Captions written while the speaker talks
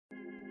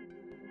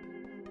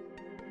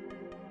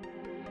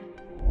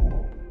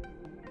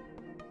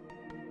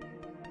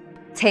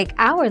Take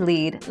our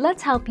lead,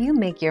 let's help you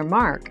make your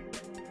mark.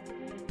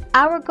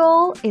 Our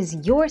goal is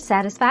your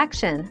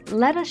satisfaction.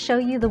 Let us show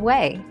you the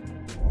way.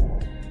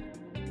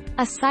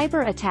 A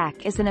cyber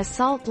attack is an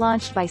assault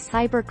launched by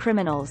cyber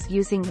criminals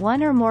using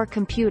one or more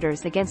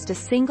computers against a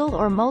single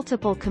or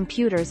multiple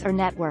computers or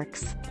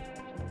networks.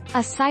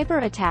 A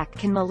cyber attack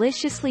can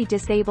maliciously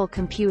disable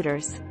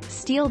computers,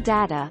 steal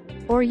data,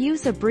 or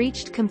use a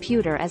breached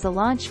computer as a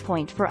launch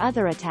point for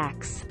other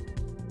attacks.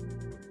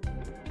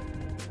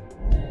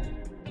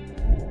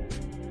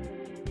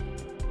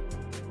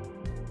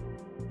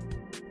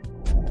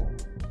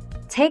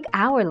 Take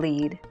our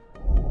lead.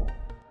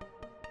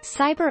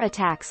 Cyber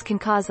attacks can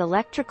cause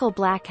electrical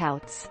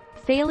blackouts,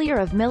 failure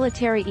of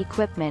military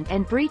equipment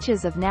and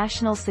breaches of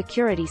national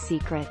security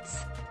secrets.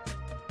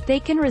 They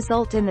can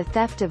result in the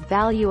theft of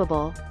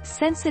valuable,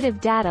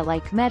 sensitive data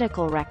like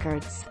medical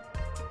records.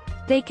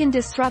 They can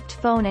disrupt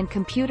phone and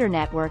computer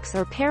networks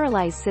or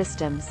paralyze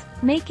systems,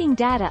 making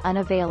data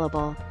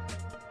unavailable.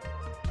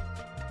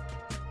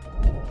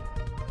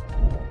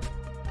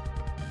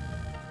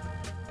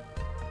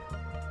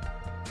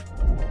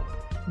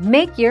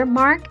 Make your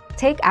mark,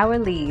 take our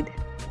lead.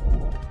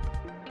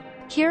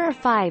 Here are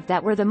 5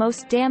 that were the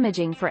most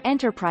damaging for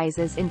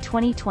enterprises in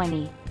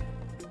 2020.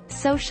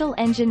 Social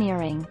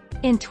engineering.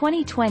 In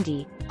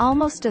 2020,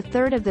 almost a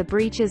third of the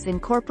breaches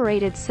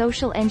incorporated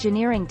social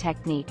engineering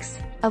techniques,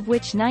 of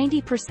which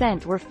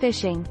 90% were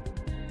phishing,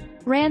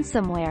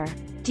 ransomware,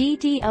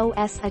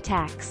 DDoS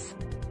attacks,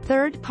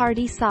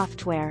 third-party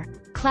software,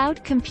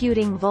 cloud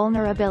computing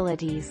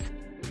vulnerabilities.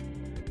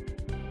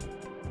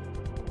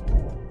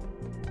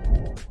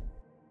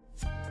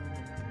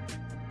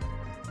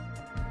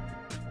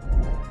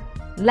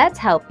 Let's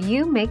help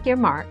you make your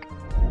mark.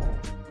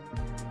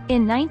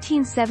 In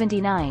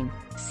 1979,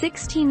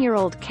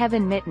 16-year-old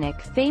Kevin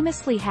Mitnick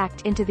famously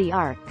hacked into the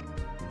ARC,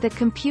 the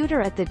computer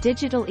at the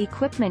Digital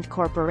Equipment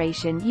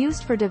Corporation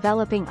used for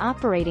developing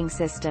operating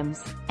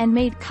systems, and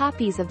made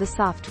copies of the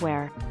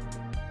software.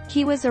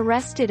 He was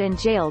arrested and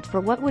jailed for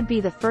what would be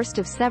the first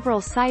of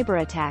several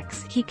cyber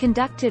attacks he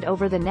conducted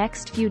over the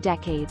next few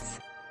decades.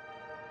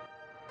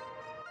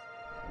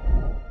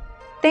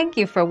 Thank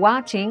you for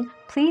watching.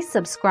 Please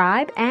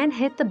subscribe and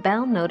hit the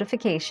bell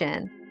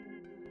notification.